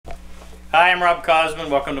Hi, I'm Rob Cosman.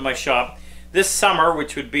 Welcome to my shop. This summer,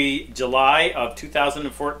 which would be July of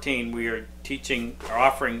 2014, we are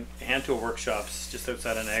offering hand tool workshops just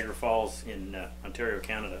outside of Niagara Falls in Ontario,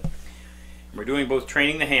 Canada. And we're doing both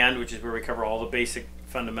training the hand, which is where we cover all the basic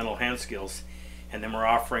fundamental hand skills, and then we're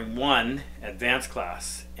offering one advanced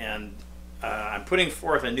class. And I'm putting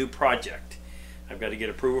forth a new project. I've got to get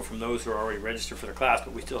approval from those who are already registered for the class,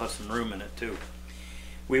 but we still have some room in it too.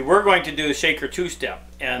 We were going to do a shaker two-step,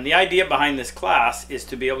 and the idea behind this class is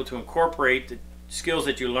to be able to incorporate the skills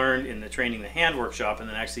that you learned in the training the hand workshop and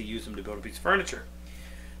then actually use them to build a piece of furniture.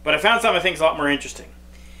 But I found something I think is a lot more interesting.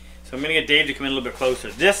 So I'm going to get Dave to come in a little bit closer.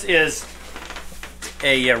 This is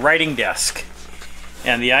a writing desk,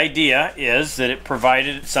 and the idea is that it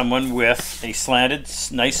provided someone with a slanted,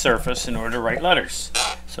 nice surface in order to write letters.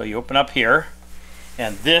 So you open up here,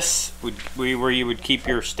 and this would be where you would keep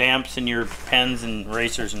your stamps and your pens and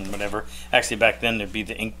erasers and whatever. Actually, back then there'd be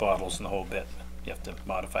the ink bottles and the whole bit. You have to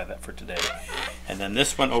modify that for today. And then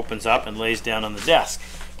this one opens up and lays down on the desk.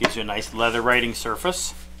 Gives you a nice leather writing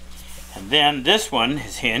surface. And then this one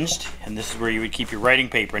is hinged, and this is where you would keep your writing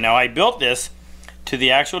paper. Now, I built this to the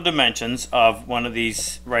actual dimensions of one of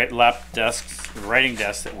these lap desks, writing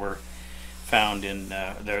desks that were found in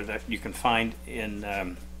there that you can find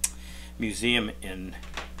in museum in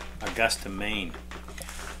Augusta, Maine.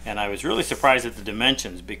 And I was really surprised at the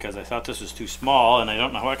dimensions because I thought this was too small, and I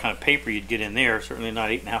don't know what kind of paper you'd get in there. Certainly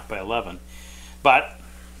not 8.5 by 11, but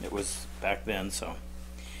it was back then. So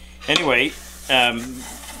anyway,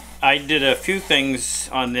 I did a few things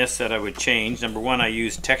on this that I would change. Number one, I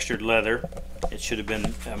used textured leather. It should have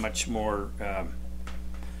been a much more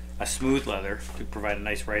a smooth leather to provide a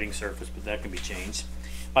nice writing surface, but that can be changed.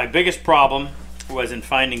 My biggest problem was in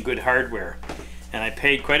finding good hardware, and I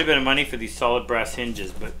paid quite a bit of money for these solid brass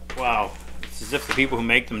hinges, but wow, it's as if the people who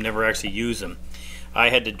make them never actually use them. I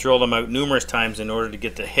had to drill them out numerous times in order to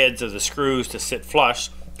get the heads of the screws to sit flush,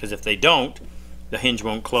 because if they don't, the hinge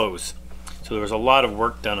won't close. So there was a lot of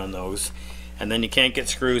work done on those, and then you can't get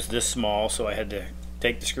screws this small, so I had to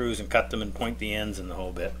take the screws and cut them and point the ends and the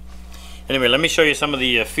whole bit. Anyway, let me show you some of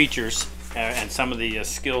the features and some of the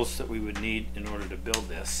skills that we would need in order to build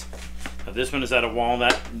this. Now, this one is out of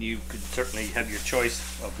walnut, and you could certainly have your choice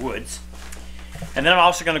of woods. And then I'm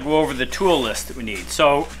also going to go over the tool list that we need.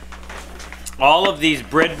 So all of these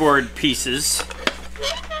breadboard pieces,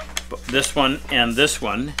 this one and this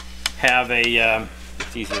one, have a,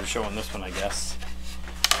 it's easier to show on this one I guess,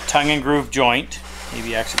 tongue and groove joint.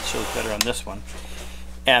 Maybe actually it shows better on this one.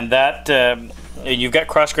 And that, you've got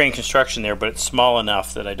cross-grain construction there, but it's small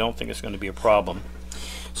enough that I don't think it's going to be a problem.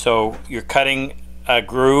 So you're cutting a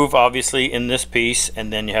groove obviously in this piece,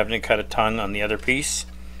 and then you're having to cut a tongue on the other piece,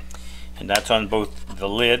 and that's on both the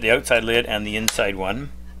lid, the outside lid, and the inside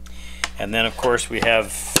one. And then of course we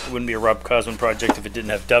have, it wouldn't be a Rob Cosman project if it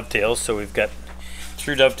didn't have dovetails, so we've got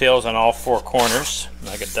through dovetails on all four corners.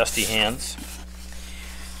 I got dusty hands.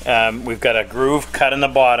 We've got a groove cut in the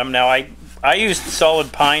bottom. Now I used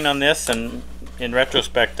solid pine on this, and in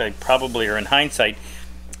retrospect I probably, or in hindsight,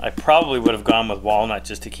 I probably would have gone with walnut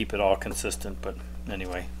just to keep it all consistent, but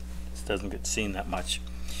anyway, this doesn't get seen that much.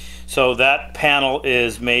 So that panel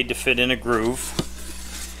is made to fit in a groove.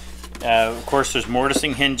 Of course there's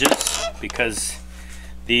mortising hinges because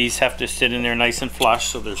these have to sit in there nice and flush,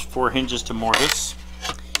 so there's 4 hinges to mortise.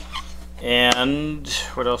 And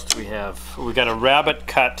what else do we have? We got a rabbet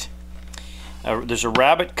cut. There's a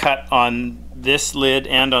rabbet cut on this lid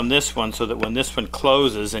and on this one, so that when this one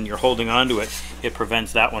closes and you're holding onto it, it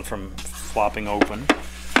prevents that one from flopping open.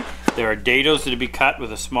 There are dados that will be cut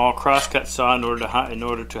with a small crosscut saw in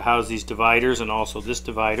order to house these dividers and also this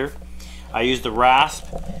divider. I used the rasp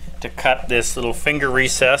to cut this little finger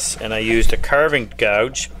recess, and I used a carving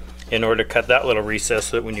gouge in order to cut that little recess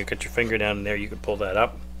so that when you cut your finger down in there you can pull that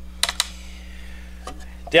up.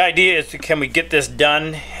 The idea is, can we get this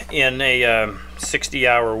done in a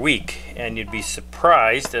 60-hour week? And you'd be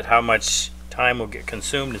surprised at how much time will get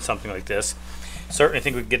consumed in something like this. Certainly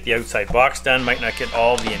think we could get the outside box done. Might not get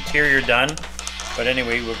all the interior done, but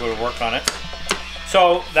anyway, we'll go to work on it.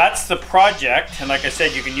 So that's the project, and like I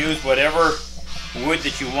said, you can use whatever wood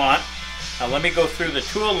that you want. Now let me go through the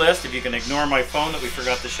tool list, if you can ignore my phone that we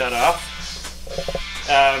forgot to shut off.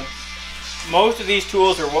 Most of these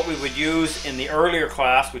tools are what we would use in the earlier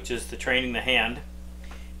class, which is the training the hand.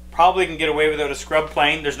 Probably can get away without a scrub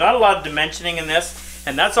plane. There's not a lot of dimensioning in this,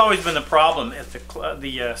 and that's always been the problem. If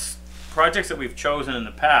the projects that we've chosen in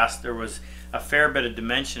the past, there was a fair bit of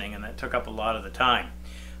dimensioning, and that took up a lot of the time.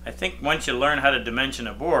 I think once you learn how to dimension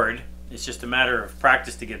a board, it's just a matter of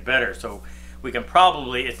practice to get better. So we can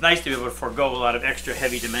probably, it's nice to be able to forego a lot of extra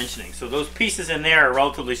heavy dimensioning. So those pieces in there are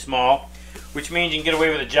relatively small. which means you can get away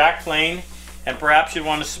with a jack plane, and perhaps you'd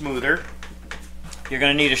want a smoother. You're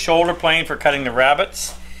going to need a shoulder plane for cutting the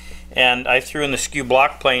rabbets, and I threw in the skew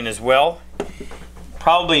block plane as well.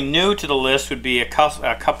 Probably new to the list would be a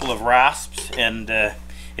couple of rasps, and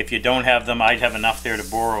if you don't have them, I'd have enough there to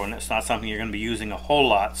borrow, and it's not something you're going to be using a whole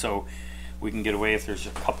lot, so we can get away if there's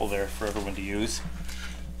a couple there for everyone to use.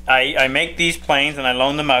 I make these planes and I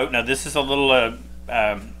loan them out. Now this is a little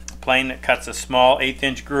plane that cuts a small 1/8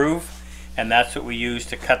 inch groove, and that's what we use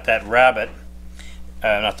to cut that rabbet.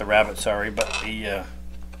 Not the rabbet, sorry, but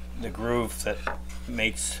the groove that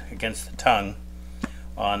mates against the tongue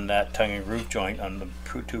on that tongue and groove joint on the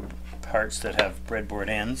two parts that have breadboard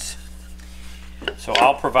ends. So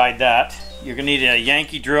I'll provide that. You're going to need a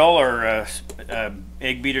Yankee drill or a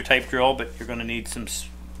egg beater type drill, but you're going to need some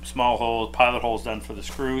small holes, pilot holes done for the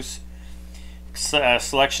screws.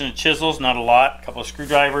 Selection of chisels, not a lot, a couple of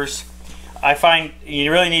screwdrivers. I find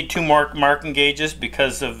you really need 2 more marking gauges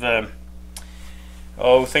because of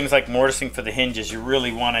things like mortising for the hinges. You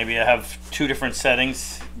really want to have 2 different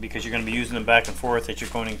settings because you're going to be using them back and forth as you're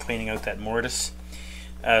going and cleaning out that mortise.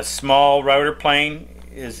 A small router plane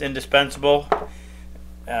is indispensable.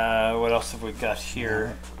 What else have we got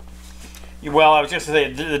here? Well, I was just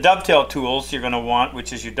going to say the dovetail tools you're going to want,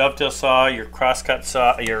 which is your dovetail saw, your crosscut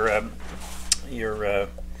saw, your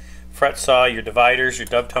fret saw, your dividers, your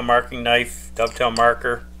dovetail marking knife, dovetail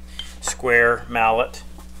marker, square, mallet.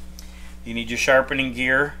 You need your sharpening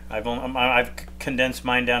gear. I've condensed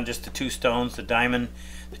mine down just to 2 stones. The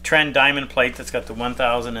trend diamond plate that's got the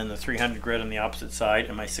 1000 and the 300 grit on the opposite side,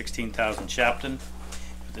 and my 16,000 Shapton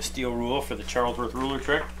with the steel rule for the Charlesworth ruler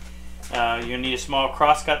trick. You'll need a small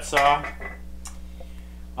crosscut saw.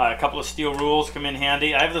 A couple of steel rules come in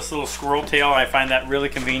handy. I have this little squirrel tail. I find that really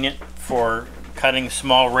convenient for cutting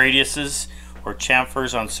small radiuses or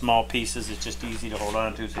chamfers on small pieces. It's just easy to hold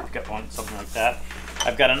on to, so if you've got something like that.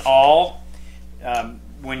 I've got an awl.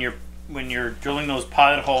 When you're drilling those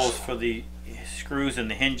pilot holes for the screws and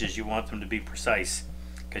the hinges, you want them to be precise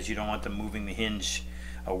because you don't want them moving the hinge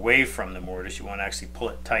away from the mortise. You want to actually pull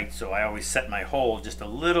it tight, so I always set my hole just a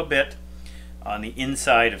little bit on the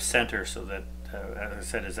inside of center so that, as I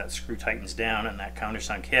said, as that screw tightens down and that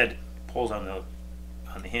countersunk head pulls on the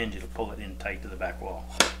hinge, it'll pull it in tight to the back wall.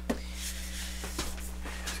 I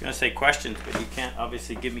was going to say questions, but you can't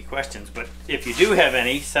obviously give me questions, but if you do have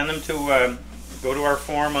any, send them to go to our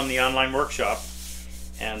forum on the online workshop,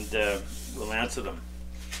 and we'll answer them.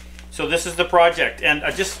 So this is the project, and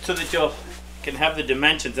just so that you can have the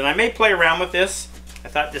dimensions, and I may play around with this. I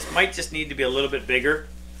thought this might just need to be a little bit bigger,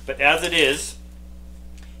 but as it is,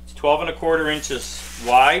 it's 12¼ inches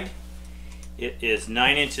wide. It is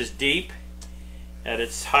 9 inches deep. At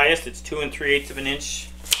its highest, it's 2 3/8 of an inch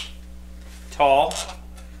tall.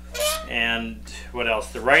 And what else?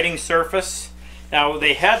 The writing surface. Now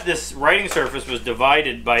they had this writing surface was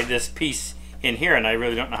divided by this piece in here, and I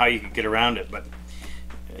really don't know how you could get around it, but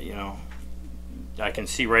you know, I can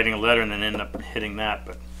see writing a letter and then end up hitting that,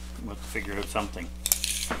 but we'll have to figure out something.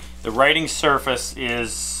 The writing surface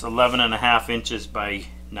is 11½ inches by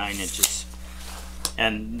 9 inches,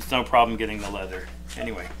 and it's no problem getting the leather.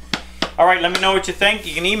 Anyway, all right, let me know what you think.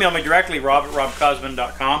 You can email me directly, Rob at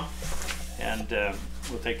RobCosman.com, and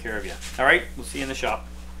we'll take care of you. All right, we'll see you in the shop.